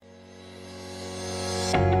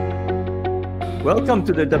Welcome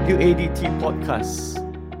to the WADT podcast.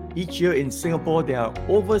 Each year in Singapore, there are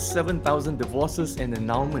over 7,000 divorces and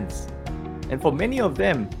annulments. And for many of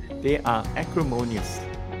them, they are acrimonious.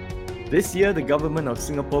 This year, the government of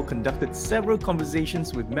Singapore conducted several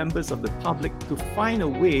conversations with members of the public to find a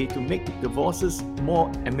way to make divorces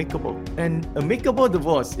more amicable. An amicable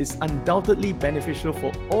divorce is undoubtedly beneficial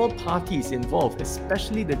for all parties involved,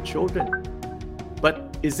 especially the children.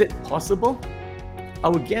 But is it possible?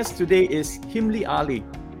 Our guest today is Himli Ali,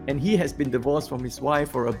 and he has been divorced from his wife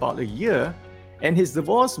for about a year, and his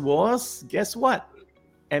divorce was, guess what?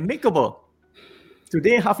 Amicable.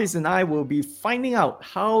 Today, Hafiz and I will be finding out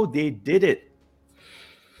how they did it.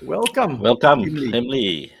 Welcome, Himli.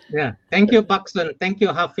 Hemli. Yeah, thank you, Pakson. Thank you,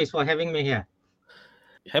 Hafiz, for having me here.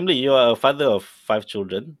 Hemli, you are a father of 5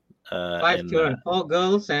 children. Five children, 4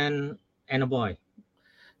 girls and a boy.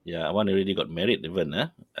 One already got married even.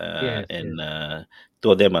 Yes, and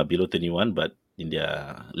 2 of them are below 21, but in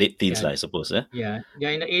their late teens, Yeah. I suppose. Yeah,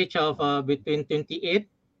 they're in the age of between 28,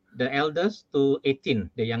 the eldest, to 18,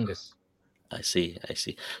 the youngest. I see.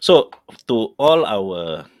 So, to all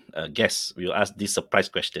our guests, we will ask this surprise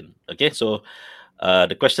question. Okay, so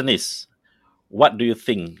the question is, what do you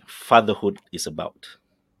think fatherhood is about?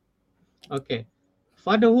 Okay,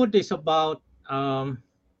 fatherhood is about a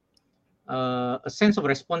sense of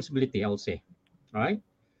responsibility, I would say, right?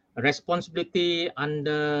 A responsibility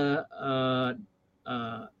under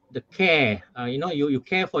the care. You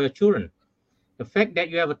care for your children. The fact that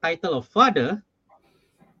you have a title of father,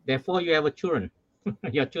 therefore you have a children,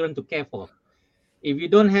 your children to care for. If you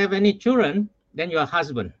don't have any children, then you're a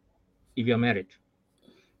husband if you're married.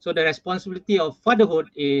 So the responsibility of fatherhood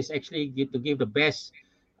is actually to give the best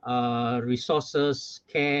resources,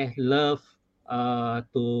 care, love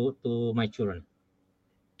to my children.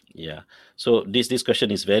 Yeah. So this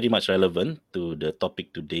question is very much relevant to the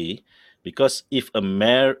topic today, because if a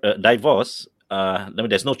divorce,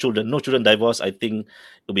 there's no children divorce, I think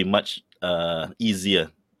it'll be much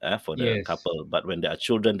easier for the Yes, couple. But when there are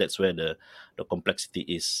children, that's where the complexity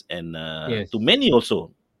is, and yes, to many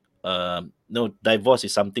also, divorce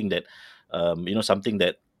is something that when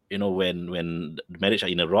the marriage are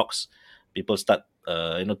in the rocks, people start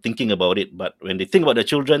thinking about it. But when they think about the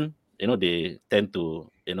children, they tend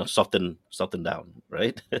to soften down,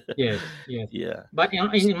 right? yes, yes. Yeah. But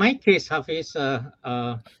in my case, Hafiz,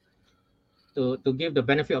 to give the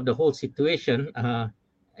benefit of the whole situation,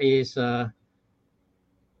 is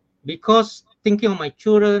because thinking of my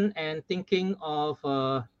children and thinking of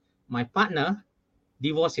my partner,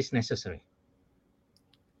 divorce is necessary.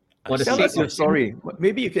 For the Tell sake us your of story.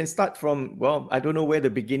 Maybe you can start from, well, I don't know where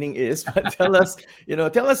the beginning is, but tell us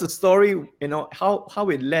a story, how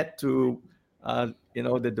it led to,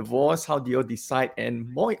 the divorce, how do you decide,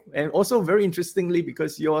 and also very interestingly,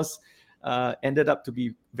 because yours ended up to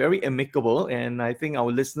be very amicable, and I think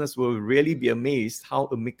our listeners will really be amazed how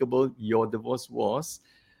amicable your divorce was.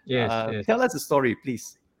 Yes, yes. Tell us a story,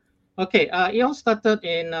 please. Okay, it all started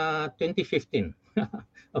in 2015,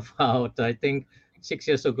 about I think 6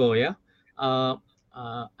 years ago. Yeah, I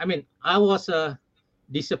was a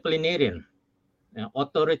disciplinarian,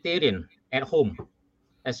 authoritarian at home,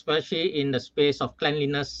 especially in the space of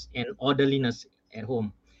cleanliness and orderliness at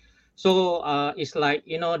home. So it's like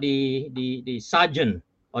the sergeant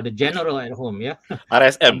or the general at home. Yeah,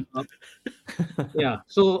 RSM. yeah.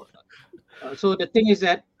 So the thing is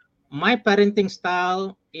that my parenting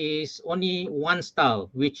style is only one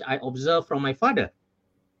style, which I observed from my father.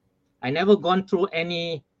 I never gone through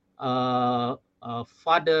any father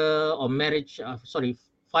or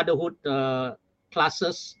fatherhood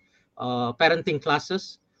classes, parenting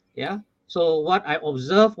classes. Yeah. So what I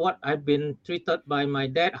observed, what I've been treated by my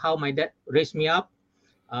dad, how my dad raised me up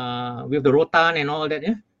with the rotan and all that.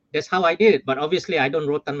 Yeah, that's how I did it. But obviously, I don't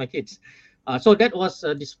rotan my kids. So that was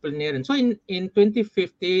disciplinarian. So in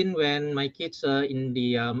 2015, when my kids are in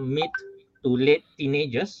the mid to late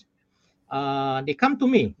teenagers, they come to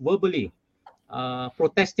me verbally,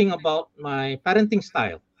 protesting about my parenting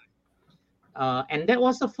style. And that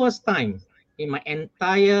was the first time in my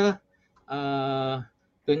entire uh,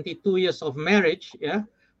 22 years of marriage, yeah,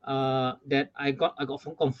 that I got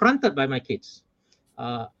confronted by my kids.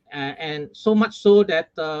 And so much so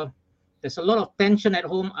that there's a lot of tension at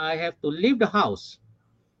home. I have to leave the house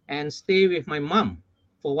and stay with my mom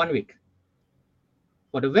for 1 week.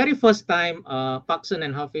 For the very first time, Pakson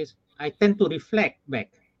and Hafiz, I tend to reflect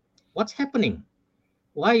back. What's happening?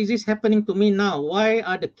 Why is this happening to me now? Why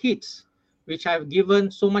are the kids, which I've given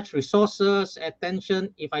so much resources,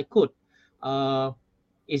 attention, if I could,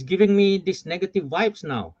 is giving me these negative vibes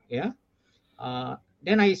now? Yeah.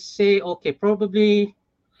 Then I say, okay, probably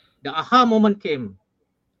the aha moment came.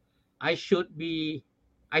 I should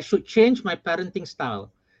change my parenting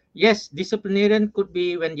style. Yes, disciplinarian could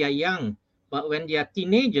be when they are young, but when they are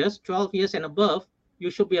teenagers, 12 years and above, you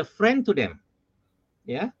should be a friend to them.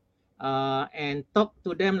 Yeah. And talk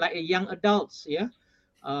to them like young adults. Yeah.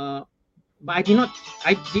 But I did not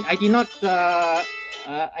I did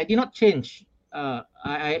not change.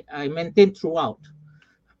 I maintained throughout.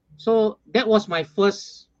 So that was my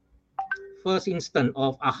first instant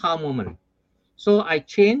of aha moment. So I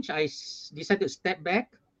changed. Decided to step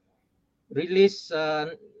back, release,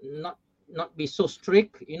 not be so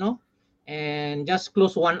strict, and just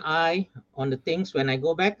close one eye on the things when I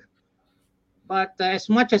go back. But as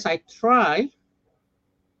much as I try,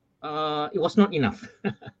 it was not enough.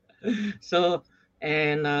 So,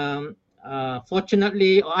 and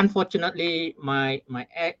fortunately or unfortunately, my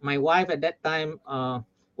wife at that time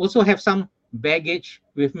also have some baggage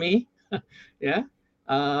with me. Yeah,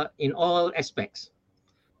 in all aspects.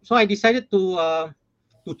 So I decided to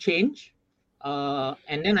change,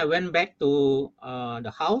 and then I went back to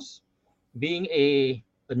the house, being a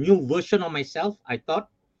new version of myself, I thought,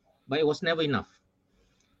 but it was never enough.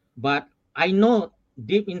 But I know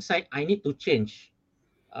deep inside I need to change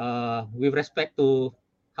with respect to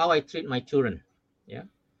how I treat my children. Yeah,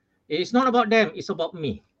 it's not about them; it's about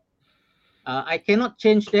me. I cannot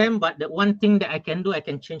change them, but the one thing that I can do, I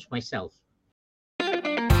can change myself.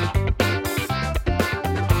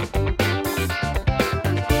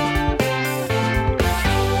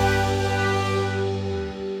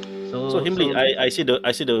 So Himli, I see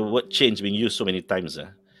the word change being used so many times.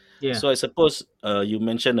 Yeah, So I suppose you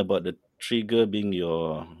mentioned about the trigger being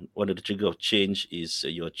one of the trigger of change is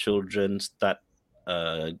your children start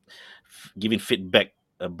giving feedback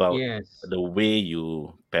about yes. the way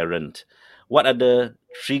you parent. What are the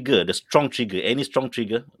strong trigger, any strong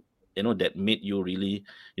trigger, that made you really,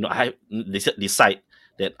 decide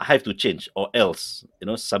that I have to change or else,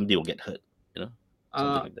 somebody will get hurt, something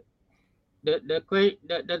Uh, like that.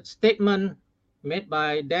 the statement made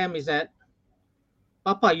by them is that,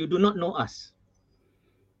 Papa, you do not know us.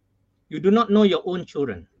 You do not know your own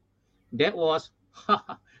children. That was,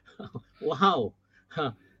 wow.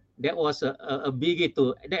 That was a biggie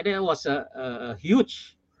that was a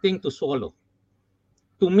huge thing to swallow.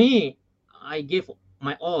 To me, I gave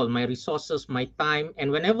my all, my resources, my time,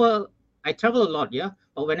 and whenever I travel a lot, yeah,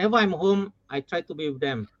 but whenever I'm home, I try to be with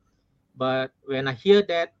them. But when I hear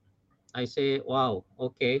that, I say, wow,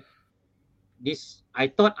 okay, this, I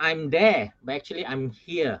thought I'm there, but actually I'm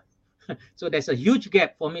here. So there's a huge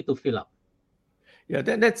gap for me to fill up. Yeah,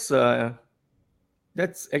 that's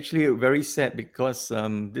actually very sad because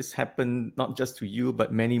this happened not just to you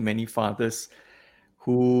but many fathers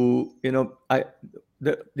who,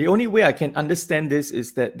 the only way I can understand this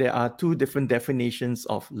is that there are two different definitions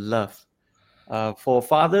of love. For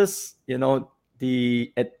fathers,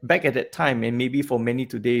 back at that time, and maybe for many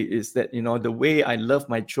today, is that the way I love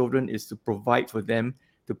my children is to provide for them,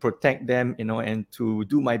 to protect them, and to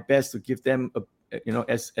do my best to give them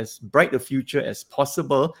as bright a future as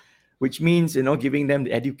possible, which means giving them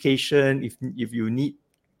the education. If you need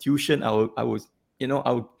tuition, I will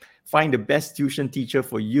find the best tuition teacher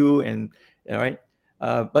for you, and all right.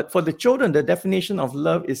 But for the children, the definition of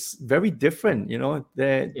love is very different.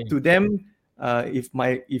 To them, if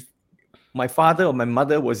my father or my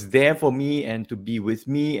mother was there for me and to be with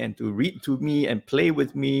me and to read to me and play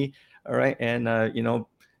with me, all right, and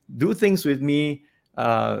do things with me,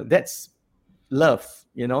 that's love.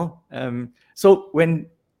 So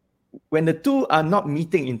when the two are not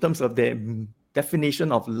meeting in terms of their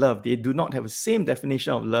definition of love, they do not have the same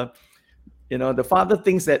definition of love. The father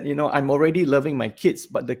thinks that I'm already loving my kids,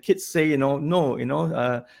 but the kids say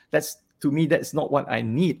no, that's, to me, that's not what I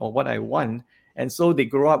need or what I want. And so they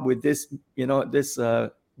grow up with this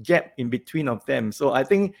gap in between of them. So I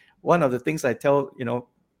think one of the things I tell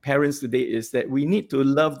parents today is that we need to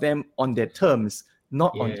love them on their terms,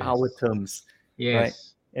 not on our terms. Yes. Right?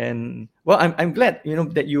 And well, I'm glad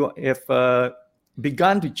that you have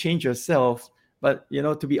begun to change yourself. But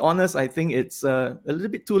to be honest, I think it's a little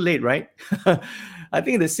bit too late, right? I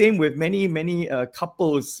think the same with many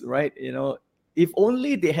couples, right? If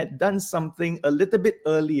only they had done something a little bit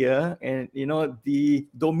earlier, and the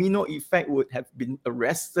domino effect would have been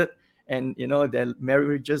arrested, and their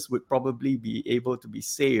marriages would probably be able to be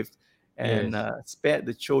saved and spared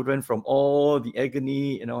the children from all the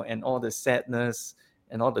agony, and all the sadness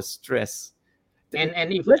and all the stress. And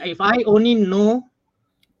if I only know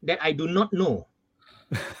that I do not know,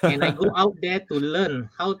 and I go out there to learn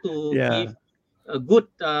how to give a good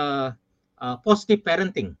positive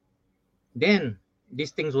parenting, then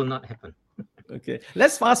these things will not happen. Okay,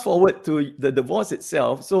 let's fast forward to the divorce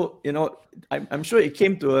itself. So, I'm sure it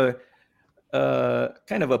came to a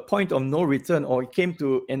kind of a point of no return, or it came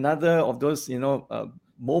to another of those,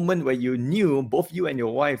 moment where you knew, both you and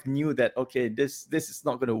your wife knew that, okay, this is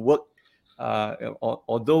not going to work.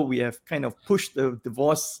 Although we have kind of pushed the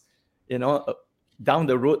divorce, down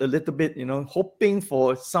the road a little bit, hoping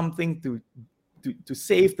for something to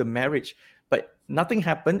save the marriage, but nothing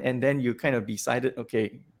happened, and then you kind of decided,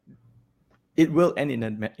 okay, it will end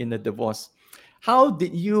in a divorce. How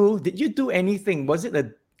did you do anything? Was it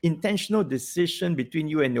an intentional decision between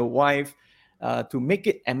you and your wife to make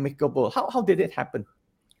it amicable? How did it happen?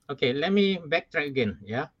 Okay, let me backtrack again.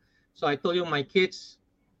 Yeah, so I told you my kids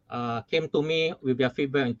came to me with their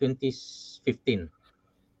feedback in 2015.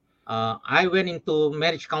 I went into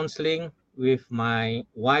marriage counseling with my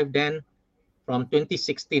wife then from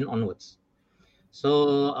 2016 onwards.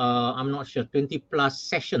 So I'm not sure, 20 plus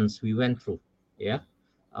sessions we went through, yeah,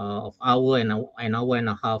 of hour and an hour and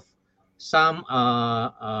a half. Some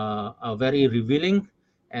are very revealing,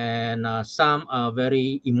 and some are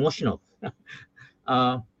very emotional.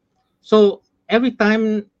 So every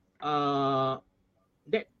time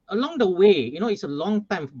that along the way, it's a long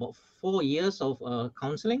time, about 4 years of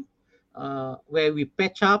counseling, where we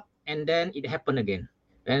patch up and then it happened again,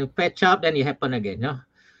 and patch up, then it happened again. Yeah.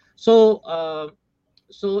 So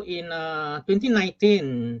so in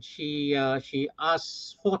 2019, she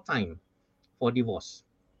asked 4 times for divorce.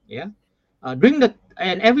 Yeah. During the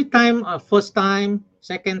and every time, first time,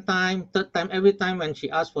 second time, third time, every time when she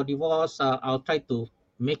asked for divorce, I'll try to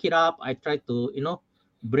make it up. I try to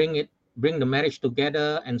bring the marriage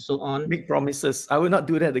together and so on. Big promises. I will not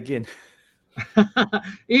do that again.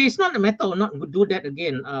 It's not a matter of not do that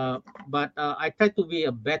again, but I try to be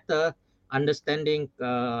a better understanding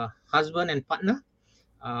husband and partner,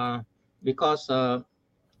 because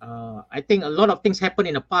I think a lot of things happen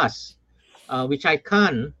in the past, which I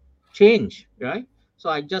can't change, right? So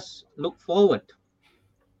I just look forward.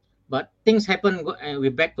 But things happen, and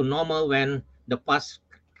we're back to normal when the past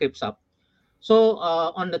creeps up. So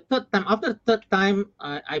on the third time, after the third time,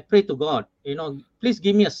 I pray to God, please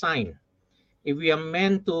give me a sign. If we are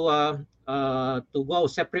meant to go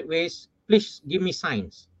separate ways, please give me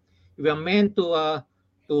signs. If we are meant to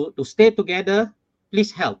stay together,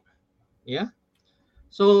 please help. Yeah.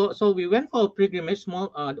 So we went for a pilgrimage, small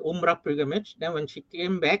Umrah pilgrimage. Then when she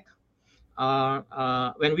came back,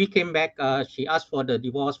 when we came back, she asked for the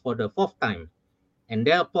divorce for the fourth time, and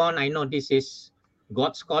thereupon I know this is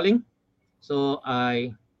God's calling. So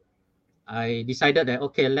I decided that,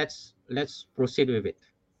 okay, let's proceed with it.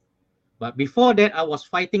 But before that, I was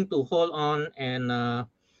fighting to hold on, and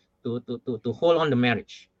to hold on the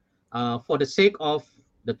marriage, for the sake of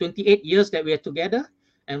the 28 years that we are together,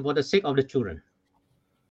 and for the sake of the children.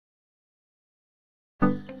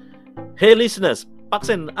 Hey listeners, Pax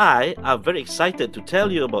and I are very excited to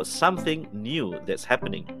tell you about something new that's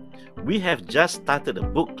happening. We have just started a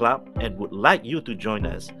book club and would like you to join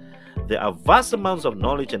us. There are vast amounts of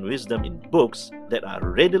knowledge and wisdom in books that are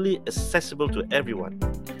readily accessible to everyone.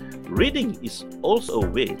 Reading is also a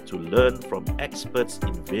way to learn from experts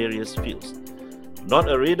in various fields. Not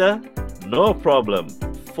a reader? No problem.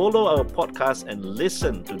 Follow our podcast and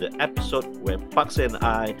listen to the episode where Pax and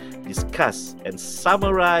I discuss and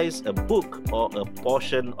summarize a book or a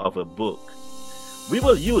portion of a book. We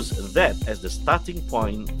will use that as the starting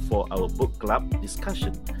point for our book club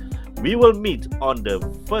discussion. We will meet on the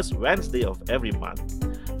first Wednesday of every month.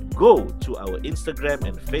 Go to our Instagram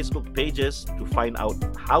and Facebook pages to find out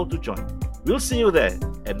how to join. We'll see you there.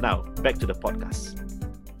 And now, back to the podcast.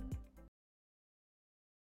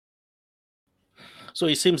 So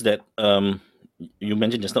it seems that you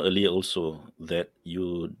mentioned just now earlier also that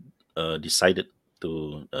you decided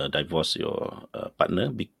to divorce your partner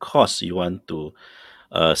because you want to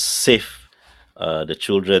save the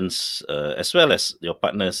children's as well as your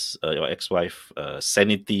partner's, your ex-wife,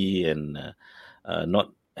 sanity, and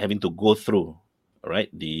not having to go through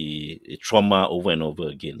the trauma over and over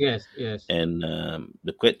again. Yes. And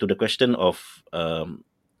to the question of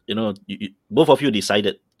both of you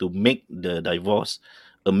decided to make the divorce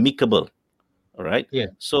amicable, all right? Yeah.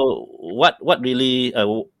 So what really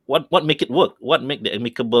what make it work? What make the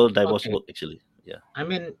amicable divorce Okay. work actually? Yeah. I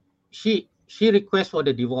mean, she requests for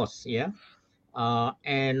the divorce. Yeah.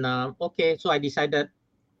 And okay, so I decided,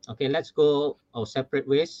 okay, let's go our separate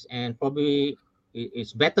ways, and probably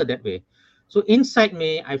it's better that way. So inside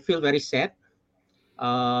me, I feel very sad.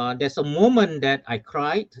 There's a moment that I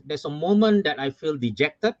cried. There's a moment that I feel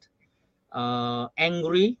dejected,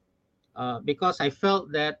 angry, because I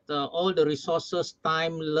felt that all the resources,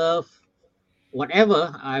 time, love,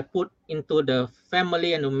 whatever I put into the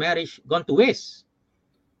family and the marriage gone to waste.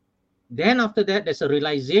 Then after that, there's a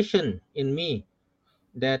realization in me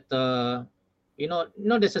that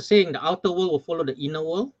there's a saying: the outer world will follow the inner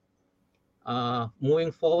world.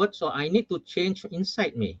 Moving forward, so I need to change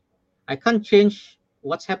inside me. I can't change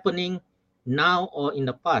what's happening now or in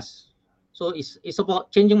the past. So it's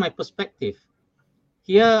about changing my perspective.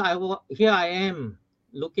 Here I am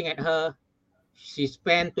looking at her. She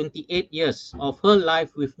spent 28 years of her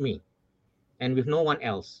life with me and with no one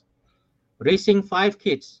else, raising 5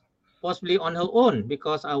 kids, possibly on her own,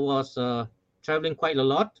 because I was traveling quite a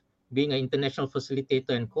lot, being an international facilitator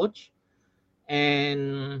and coach.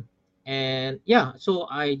 And yeah, so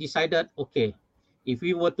I decided, okay, if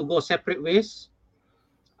we were to go separate ways,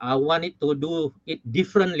 I wanted to do it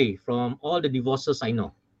differently from all the divorces I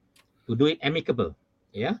know, to do it amicable.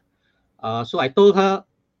 Yeah. So I told her,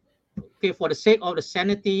 okay, for the sake of the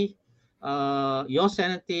sanity, your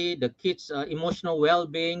sanity, the kids' emotional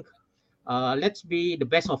well-being, let's be the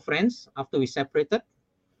best of friends after we separated,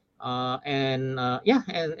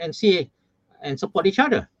 and see and support each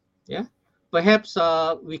other. Yeah, perhaps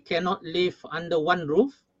we cannot live under one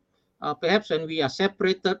roof. Perhaps when we are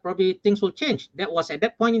separated, probably things will change. That was at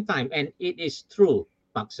that point in time, and it is true,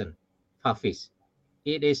 Paksan, Hafiz.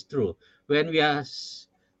 It is true. When we are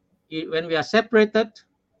separated,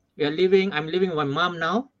 we are living. I'm living with my mom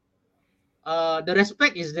now. The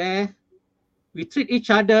respect is there. We treat each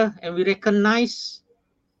other and we recognize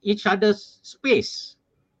each other's space.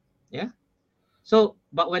 Yeah. So,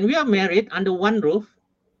 but when we are married under one roof,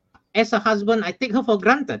 as a husband, I take her for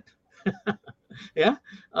granted. Yeah.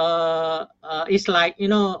 It's like,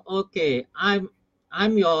 okay, I'm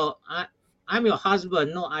your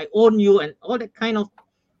husband. No, I own you, and all that kind of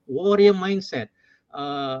warrior mindset.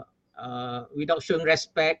 Without showing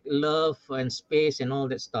respect, love, and space, and all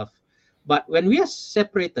that stuff. But when we are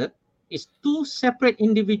separated, it's two separate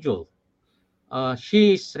individuals.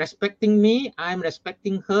 She is respecting me. I'm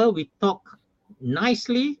respecting her. We talk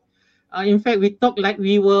nicely. In fact, we talk like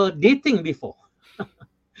we were dating before.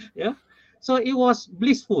 Yeah. So it was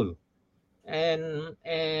blissful, and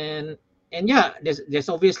yeah, there's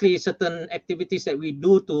obviously certain activities that we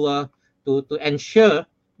do to ensure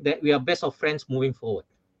that we are best of friends moving forward.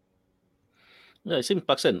 Yeah, I think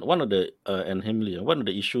Paksan, one of the and Hemley, one of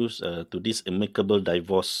the issues to this amicable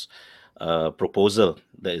divorce proposal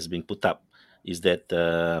that is being put up is that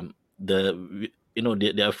they're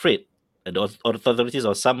afraid. The authorities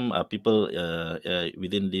or some people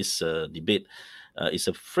within this debate is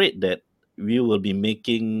afraid that we will be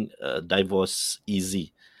making divorce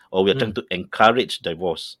easy, or we are trying to encourage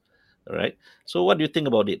divorce. All right. So, what do you think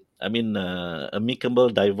about it? I mean, amicable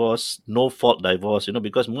divorce, no fault divorce.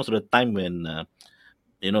 Because most of the time when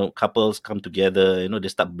couples come together, they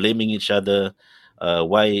start blaming each other.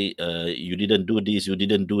 Why you didn't do this, you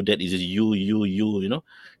didn't do that? Is it you?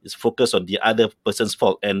 It's focused on the other person's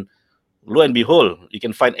fault, and lo and behold, you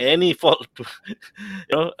can find any fault,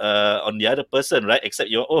 on the other person, right, except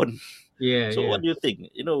your own. Yeah, So, yeah. what do you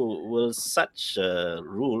think? Will such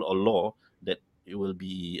rule or law that it will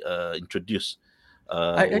be introduced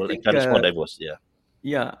I will think, encourage more divorce? Yeah.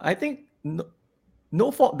 yeah, I think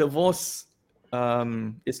no fault divorce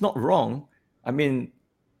is not wrong. I mean,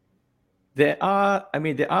 there are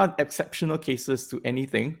exceptional cases to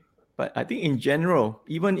anything, but I think in general,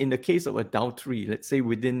 even in the case of adultery, let's say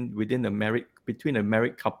between a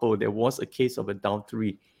married couple, there was a case of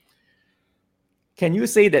adultery. Can you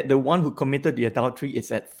say that the one who committed the adultery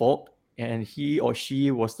is at fault and he or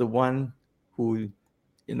she was the one who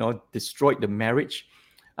destroyed the marriage?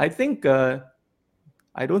 I think I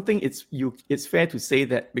don't think it's fair to say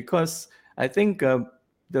that, because I think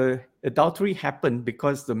the adultery happened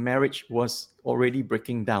because the marriage was already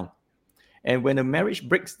breaking down. And when a marriage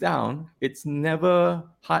breaks down, it's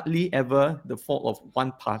hardly ever the fault of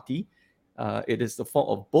one party. It is the fault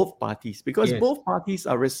of both parties, because Yes. both parties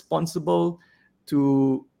are responsible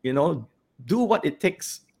to, do what it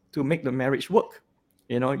takes to make the marriage work.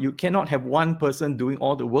 You cannot have one person doing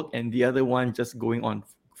all the work and the other one just going on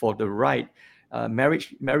for the ride.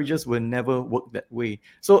 Marriages will never work that way.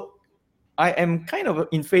 So I am kind of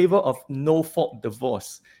in favor of no fault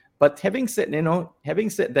divorce. But having said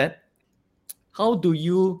that, how do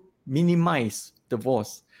you minimize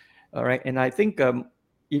divorce? All right. And I think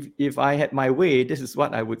if I had my way, this is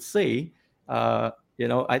what I would say.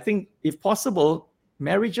 I think if possible,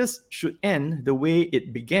 marriages should end the way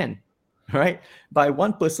it began, right? By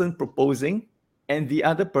one person proposing and the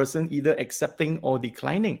other person either accepting or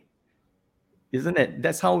declining. Isn't it?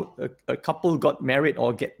 That's how a couple got married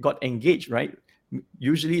or got engaged, right?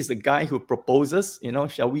 Usually it's the guy who proposes,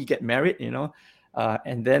 shall we get married,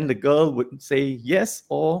 and then the girl would say yes,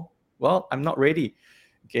 or, well, I'm not ready.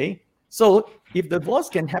 Okay. So if divorce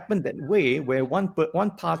can happen that way, where one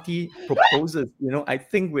party proposes, I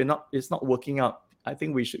think it's not working out. I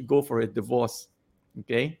think we should go for a divorce.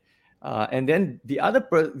 Okay. And then the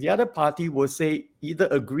other party will say either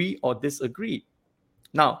agree or disagree.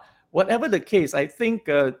 Now, whatever the case, I think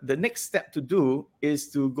the next step to do is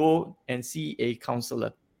to go and see a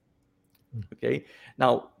counselor. Okay.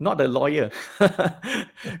 Now, not a lawyer,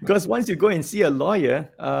 because once you go and see a lawyer,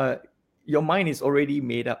 your mind is already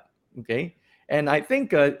made up. Okay. And I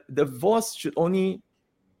think divorce should only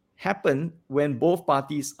happen when both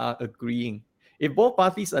parties are agreeing. If both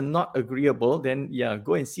parties are not agreeable, then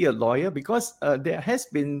go and see a lawyer, because there has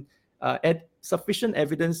been sufficient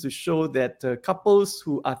evidence to show that couples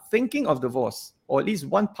who are thinking of divorce, or at least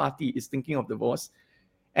one party is thinking of divorce,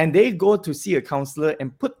 and they go to see a counselor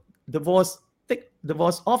and take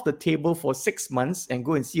divorce off the table for 6 months and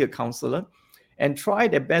go and see a counselor and try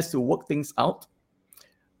their best to work things out,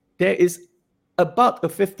 there is about a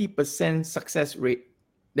 50% success rate.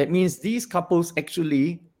 That means these couples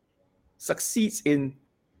actually succeeds in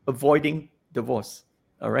avoiding divorce.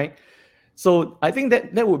 All right. So I think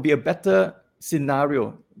that would be a better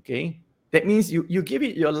scenario. Okay. That means you give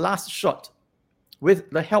it your last shot with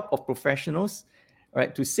the help of professionals,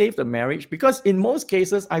 right, to save the marriage. Because in most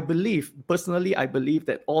cases, I believe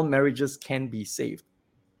that all marriages can be saved.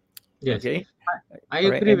 Yes. Okay. I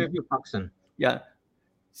agree with you, Parkson. Yeah.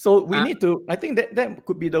 So we need to, I think that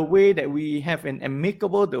could be the way that we have an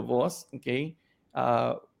amicable divorce. Okay.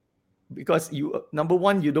 Because number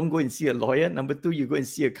one, you don't go and see a lawyer. Number two, you go and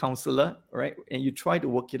see a counselor, right? And you try to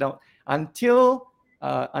work it out until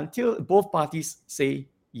both parties say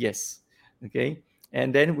yes. Okay.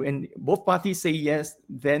 And then when both parties say yes,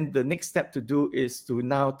 then the next step to do is to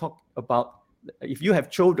now talk about, if you have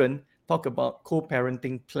children, talk about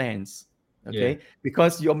co-parenting plans. Okay. Yeah.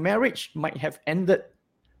 Because your marriage might have ended,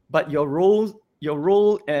 but your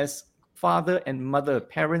role as father and mother,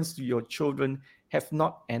 parents to your children, have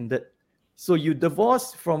not ended. So you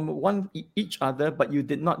divorced from each other, but you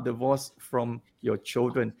did not divorce from your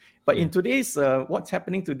children. But in today's, what's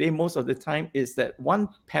happening today most of the time is that one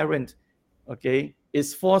parent, okay,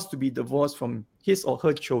 is forced to be divorced from his or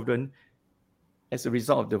her children as a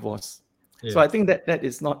result of divorce. Yeah. So I think that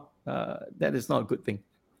is not a good thing.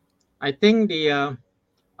 I think the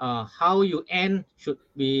how you end should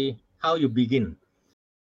be how you begin.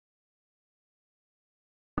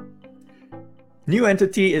 New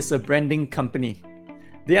Entity is a branding company.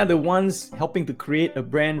 They are the ones helping to create a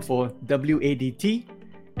brand for WADT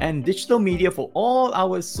and digital media for all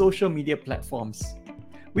our social media platforms.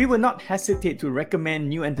 We will not hesitate to recommend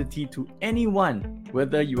New Entity to anyone,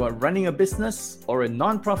 whether you are running a business or a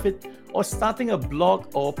non-profit or starting a blog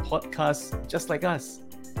or podcast just like us.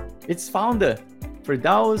 Its founder,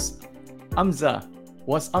 Firdaus Amza,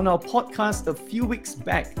 was on our podcast a few weeks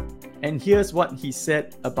back, and here's what he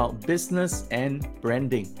said about business and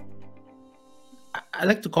branding. I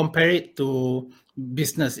like to compare it to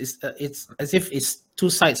business. It's as if it's two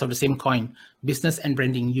sides of the same coin, business and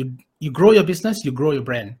branding. You grow your business, you grow your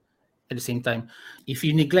brand at the same time. If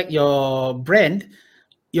you neglect your brand,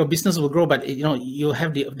 your business will grow, but you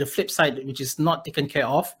have the flip side, which is not taken care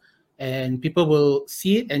of, and people will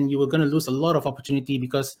see it, and you are going to lose a lot of opportunity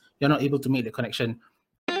because you're not able to make the connection.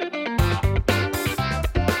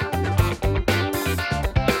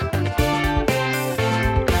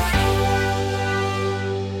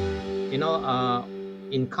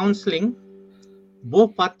 In counseling,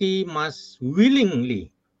 both parties must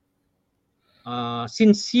willingly,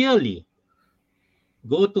 sincerely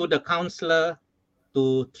go to the counselor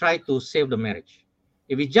to try to save the marriage.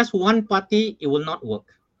 If it's just one party, it will not work.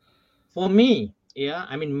 For me,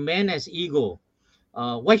 man has ego.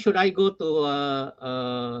 Why should I go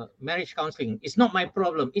to marriage counseling? It's not my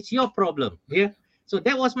problem. It's your problem. Yeah. So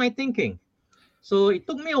that was my thinking. So it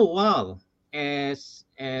took me a while as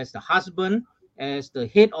the husband, as the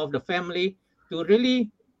head of the family, to really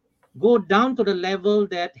go down to the level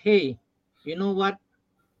that, hey, you know what?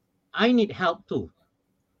 I need help too.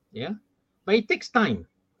 Yeah. But it takes time.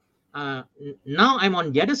 Now I'm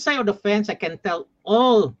on the other side of the fence. I can tell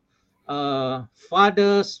all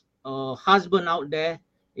fathers, husband out there,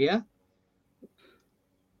 yeah,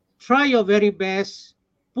 try your very best,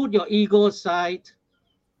 put your ego aside,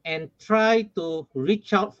 and try to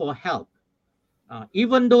reach out for help.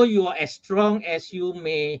 Even though you are as strong as you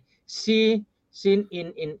may seen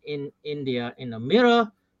in the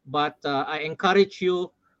mirror, but I encourage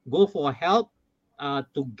you, go for help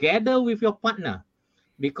together with your partner,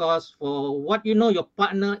 because for what you know, your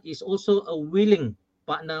partner is also a willing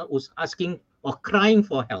partner who's asking or crying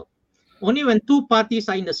for help. Only when two parties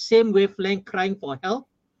are in the same wavelength crying for help,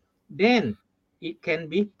 then it can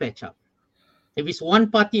be patched up. If it's one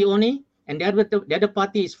party only and the other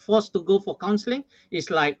party is forced to go for counseling, it's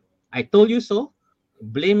like, I told you so,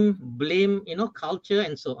 blame, culture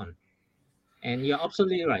and so on. And you're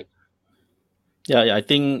absolutely right. Yeah, I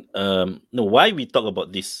think no. Why we talk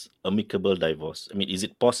about this amicable divorce? I mean, is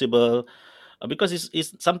it possible? Because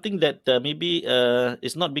it's something that maybe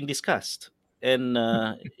is not being discussed, and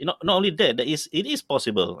not only that, it is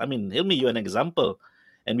possible. I mean, Hilmi, you're an example,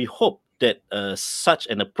 and we hope that such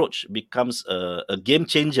an approach becomes a game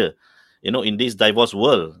changer, in this divorce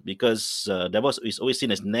world, because divorce is always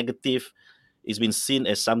seen as negative. It's been seen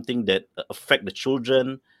as something that affect the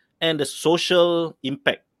children, and the social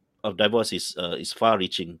impact of divorce is far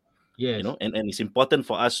reaching. Yes. And it's important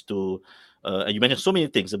for us to and you mentioned so many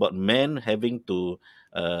things about men having to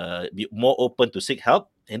be more open to seek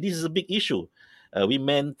help, and this is a big issue. We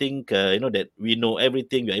men think that we know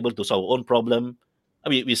everything, we're able to solve our own problem. I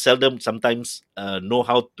mean, we seldom sometimes know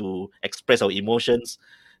how to express our emotions,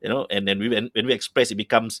 and then when we express, it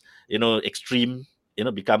becomes extreme,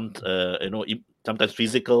 becomes sometimes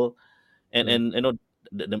physical, and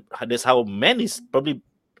that's how men is probably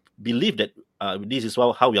believe that this is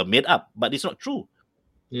how we are made up, but it's not true.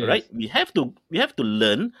 Yes. Right? We have to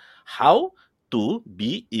learn how to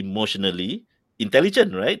be emotionally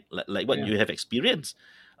intelligent, right? Like what Yeah. you have experienced,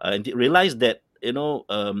 and realize that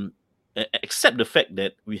accept the fact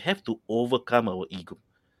that we have to overcome our ego.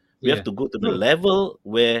 We Yeah. have to go to the True. level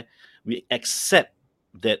where we accept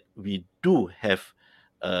that we do have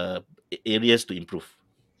areas to improve.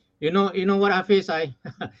 You know what, Hafiz, I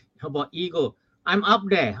about ego. I'm up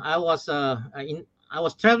there. I was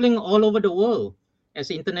traveling all over the world as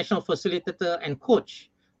an international facilitator and coach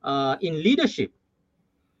in leadership.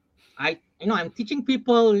 I'm teaching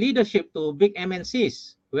people leadership to big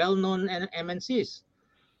MNCs, well-known MNCs.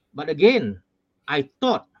 But again, I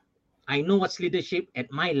thought I know what's leadership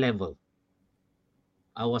at my level.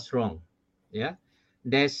 I was wrong. Yeah,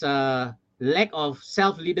 there's a lack of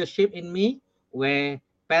self-leadership in me where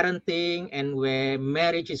parenting and where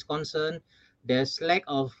marriage is concerned. There's lack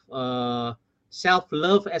of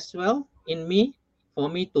self-love as well in me for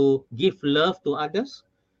me to give love to others.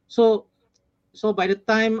 So by the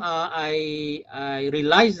time I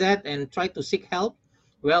realized that and tried to seek help,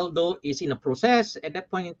 well, though it's in a process at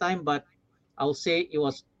that point in time, but I'll say it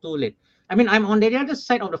was too late. I mean, I'm on the other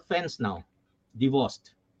side of the fence now,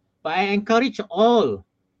 divorced. But I encourage all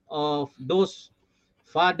of those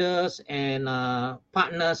fathers and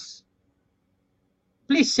partners,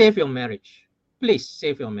 please save your marriage. Please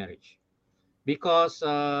save your marriage. Because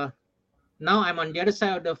now I'm on the other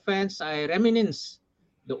side of the fence. I reminisce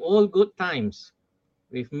the old good times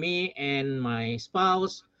with me and my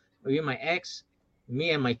spouse, with my ex,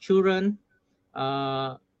 me and my children.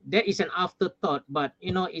 There is an afterthought, but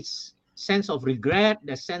it's sense of regret,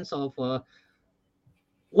 the sense of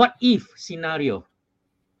what if scenario.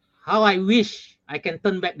 How I wish I can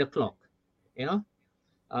turn back the clock, you know.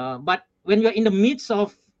 But when you're in the midst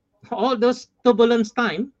of all those turbulence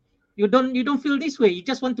time, you don't feel this way. You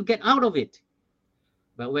just want to get out of it.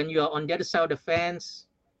 But when you are on the other side of the fence,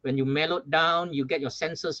 when you mellowed down, you get your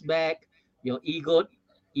senses back, your ego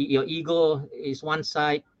is one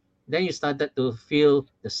side, then you started to feel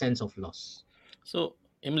the sense of loss. So,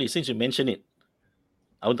 Emily, since you mentioned it,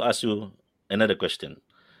 I want to ask you another question.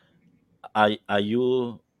 Are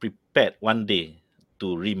you prepared one day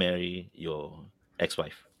to remarry your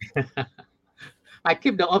ex-wife? I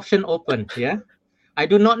keep the option open. Yeah, I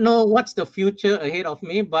do not know what's the future ahead of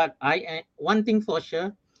me, but one thing for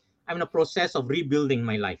sure, I'm in a process of rebuilding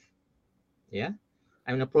my life. Yeah,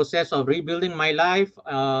 I'm in a process of rebuilding my life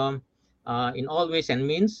in all ways and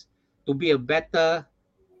means to be a better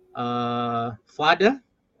father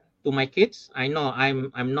to my kids. I know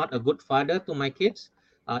I'm not a good father to my kids,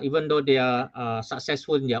 even though they are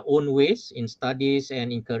successful in their own ways in studies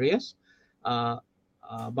and in careers.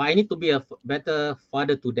 But I need to be a better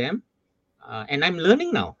father to them, and I'm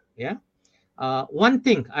learning now. Yeah. One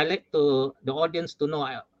thing I like to the audience to know,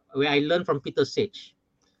 where I learned from Peter Sage.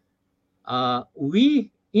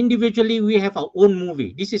 We individually we have our own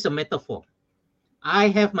movie. This is a metaphor. I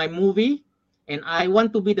have my movie, and I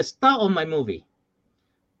want to be the star of my movie.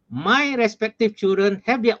 My respective children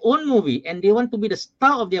have their own movie and they want to be the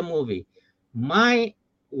star of their movie. My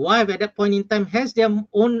wife at that point in time has her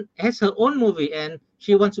own movie and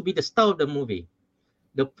she wants to be the star of the movie.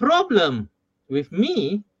 The problem with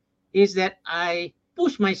me is that I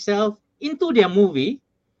push myself into their movie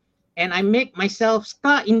and I make myself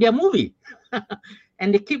star in their movie. And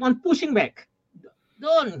they keep on pushing back.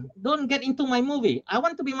 Don't get into my movie. I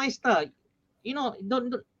want to be my star.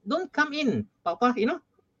 Don't come in, Papa.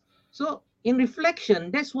 So in reflection,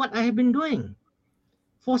 that's what I have been doing,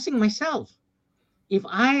 forcing myself. If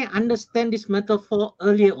I understand this metaphor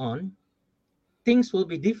earlier on, things will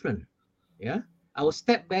be different. Yeah, I will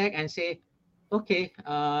step back and say, okay,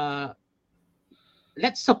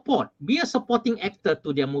 let's be a supporting actor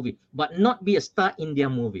to their movie, but not be a star in their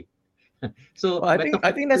movie. So Well,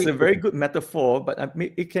 I think that's a very good metaphor, but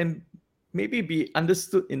it can maybe be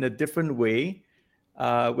understood in a different way.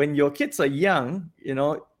 When your kids are young,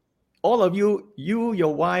 all of you,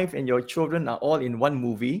 your wife, and your children are all in one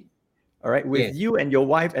movie. All right, with Yes. you and your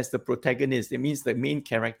wife as the protagonist, it means the main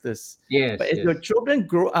characters. Yes. But as your children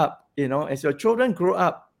grow up,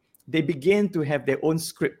 they begin to have their own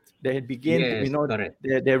script. They begin, Yes, correct.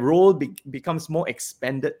 their role becomes more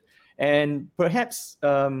expanded, and perhaps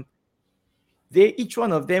each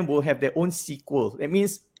one of them will have their own sequel. That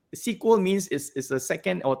means sequel means it's a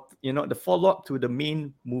second, or the follow-up to the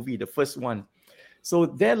main movie, the first one. So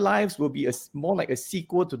their lives will be more like a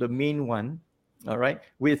sequel to the main one. All right,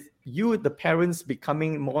 with you, the parents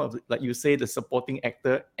becoming more of, like you say, the supporting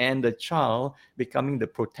actor, and the child becoming the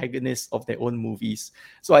protagonist of their own movies.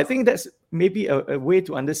 So I think that's maybe a way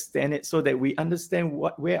to understand it, so that we understand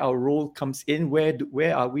where our role comes in. Where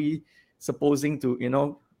are we supposing to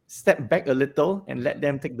step back a little and let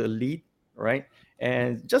them take the lead, right?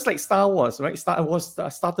 And just like Star Wars, right? Star Wars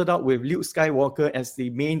started out with Luke Skywalker as the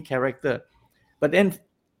main character, but then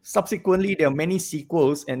subsequently there are many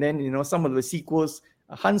sequels, and then some of the sequels,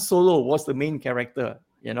 Han Solo was the main character.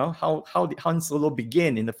 How did Han Solo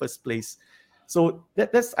begin in the first place? So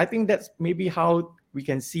I think that's maybe how we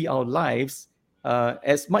can see our lives,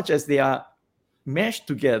 as much as they are meshed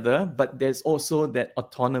together, but there's also that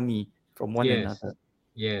autonomy from one another.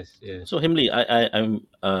 Yes. So Himli,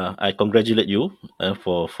 I congratulate you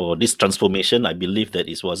for this transformation. I believe that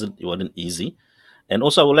it wasn't easy, and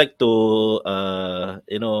also I would like to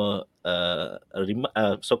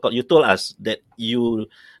so-called, you told us that you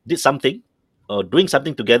did something or doing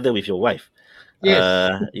something together with your wife.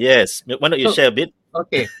 Yes. Yes. Why don't you share a bit?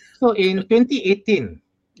 Okay. So in 2018,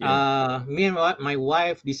 Yeah. me and my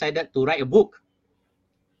wife decided to write a book.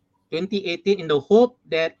 2018, in the hope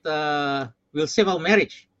that will save our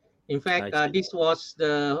marriage. In fact, I see. this was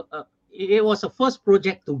it was a first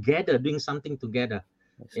project together, doing something together.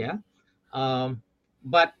 Yeah.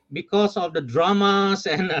 But because of the dramas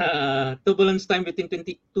and turbulence time between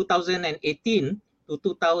 2018 to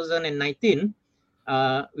 2019,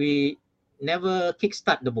 we never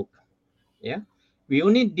kickstart the book. Yeah. We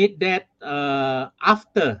only did that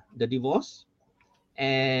after the divorce,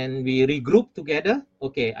 and we regrouped together.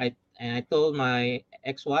 Okay, I told my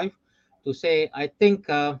ex-wife to say, I think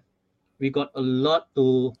we got a lot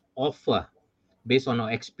to offer based on our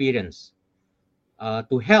experience,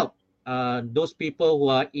 to help those people who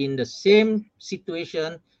are in the same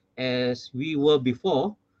situation as we were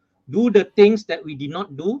before, do the things that we did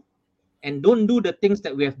not do, and don't do the things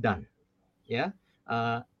that we have done. Yeah.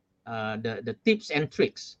 The tips and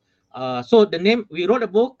tricks. So the name, we wrote a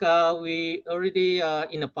book. We already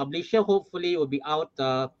in a publisher. Hopefully, it will be out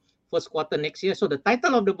first quarter next year. So the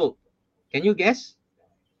title of the book, can you guess?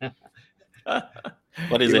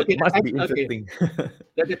 What is it? It must be interesting.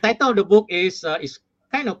 The title of the book is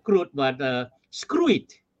kind of crude, but screw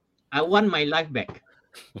it. I want my life back.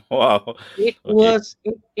 Wow. It was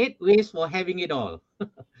 8 ways for having it all.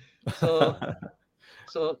 So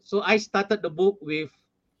I started the book with,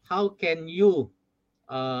 how can you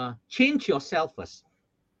change yourself first?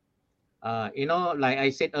 Like I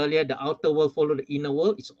said earlier, the outer world follow the inner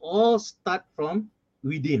world. It's all start from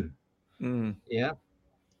within. Yeah.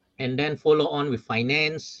 And then follow on with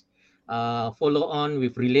finance, follow on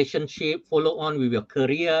with relationship, follow on with your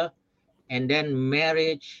career, and then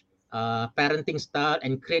marriage, parenting style,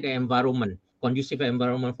 and create an environment, conducive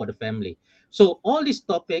environment for the family. So all these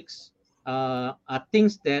topics are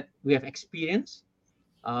things that we have experienced,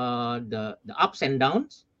 the ups and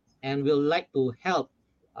downs, and we'll like to help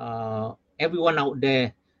everyone out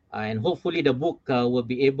there, and hopefully the book will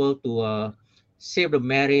be able to save the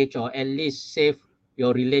marriage, or at least save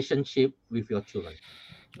your relationship with your children.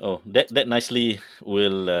 Oh, that nicely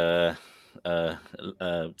will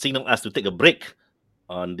signal us to take a break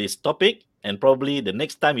on this topic, and probably the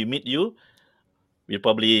next time we meet you, we'll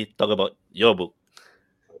probably talk about your book.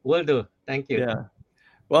 Will do. Thank you. Yeah.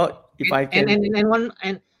 Well, if I can,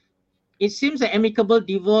 and it seems that amicable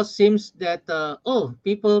divorce seems that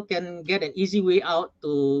people can get an easy way out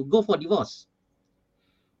to go for divorce.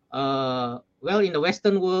 well, in the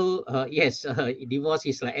Western world, yes, divorce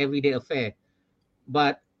is like everyday affair,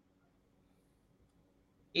 but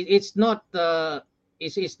it's not an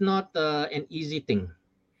easy thing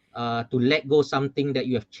to let go something that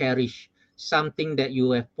you have cherished, something that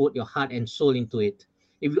you have put your heart and soul into it.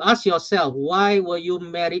 If you ask yourself, why were you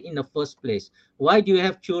married in the first place? Why do you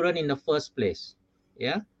have children in the first place?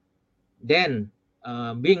 Yeah, then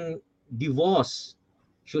being divorced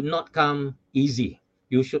should not come easy.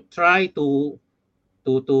 You should try to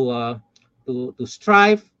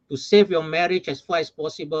strive to save your marriage as far as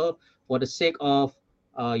possible for the sake of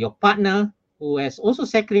your partner, who has also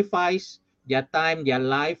sacrificed their time, their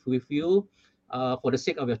life with you, for the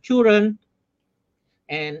sake of your children.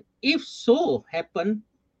 And if so happen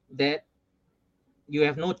that you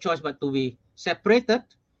have no choice but to be separated,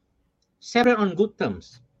 separate on good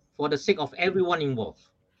terms for the sake of everyone involved.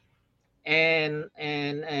 And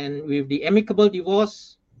with the amicable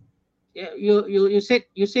divorce, you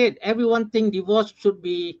said everyone think divorce should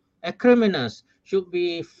be acrimonious, should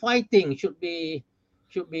be fighting, should be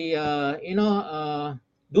do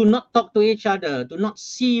not talk to each other, do not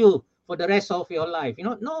see you for the rest of your life.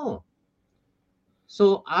 No.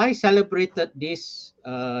 So I celebrated this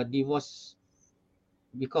divorce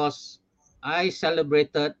because I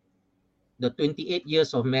celebrated the 28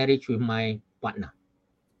 years of marriage with my partner.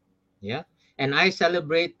 Yeah, and I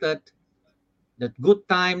celebrated the good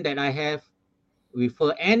time that I have with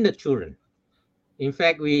her and the children. In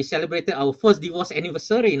fact, we celebrated our first divorce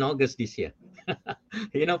anniversary in August this year.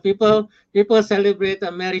 People celebrate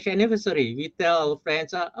a marriage anniversary. We tell our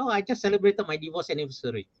friends, "Oh, I just celebrated my divorce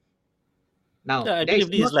anniversary." Now, Yeah, I believe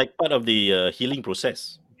this is like part of the healing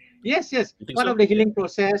process. Yes, You think part so? of the healing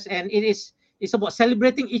process, and it's about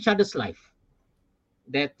celebrating each other's life.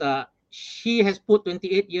 That she has put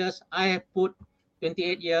 28 years, I have put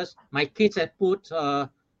 28 years, my kids have put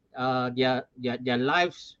their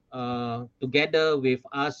lives together with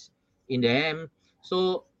us in them.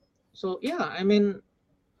 So yeah, I mean,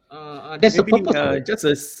 that's the Maybe purpose of it. just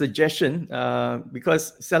a suggestion,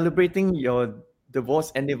 because celebrating your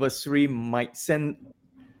divorce anniversary might send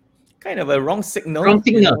kind of a wrong signal. Wrong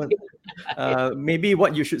signal. Maybe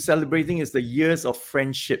what you should celebrating is the years of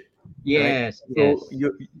friendship. Yes, right? So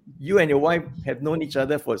you and your wife have known each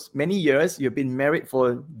other for many years. You've been married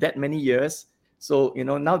for that many years. So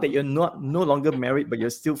now that you're no longer married, but you're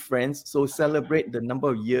still friends, so celebrate the number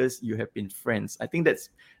of years you have been friends. I think that's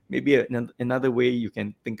maybe another way you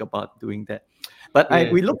can think about doing that. But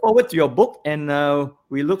we look forward to your book, and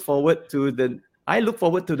we look forward to I look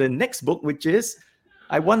forward to the next book, which is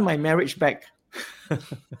I Want My Marriage Back.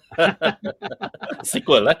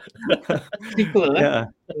 Sequel, huh? Sequel, yeah.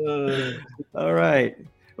 All right.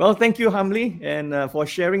 Well, thank you, Hamli, and for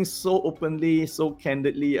sharing so openly, so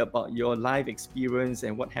candidly about your life experience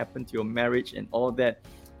and what happened to your marriage and all that.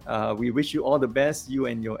 We wish you all the best, you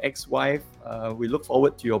and your ex-wife. We look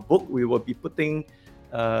forward to your book. We will be putting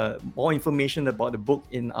more information about the book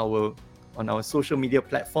on our social media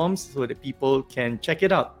platforms so that people can check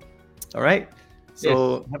it out. All right.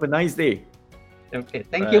 So have a nice day. Okay.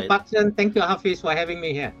 Thank you, Pak Sen. Thank you, Hafiz, for having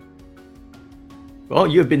me here. Well,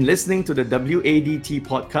 you've been listening to the WADT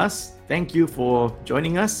podcast. Thank you for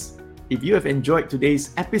joining us. If you have enjoyed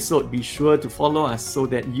today's episode, be sure to follow us so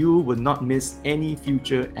that you will not miss any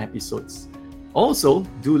future episodes. Also,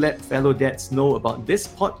 do let fellow dads know about this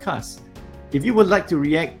podcast. If you would like to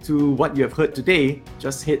react to what you have heard today,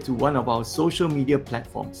 just head to one of our social media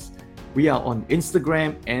platforms. We are on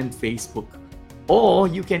Instagram and Facebook. Or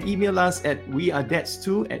you can email us at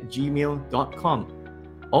wearedads2@gmail.com.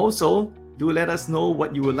 Also, do let us know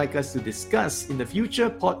what you would like us to discuss in the future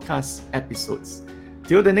podcast episodes.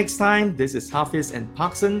 Till the next time, this is Hafiz and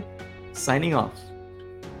Pak Sen signing off.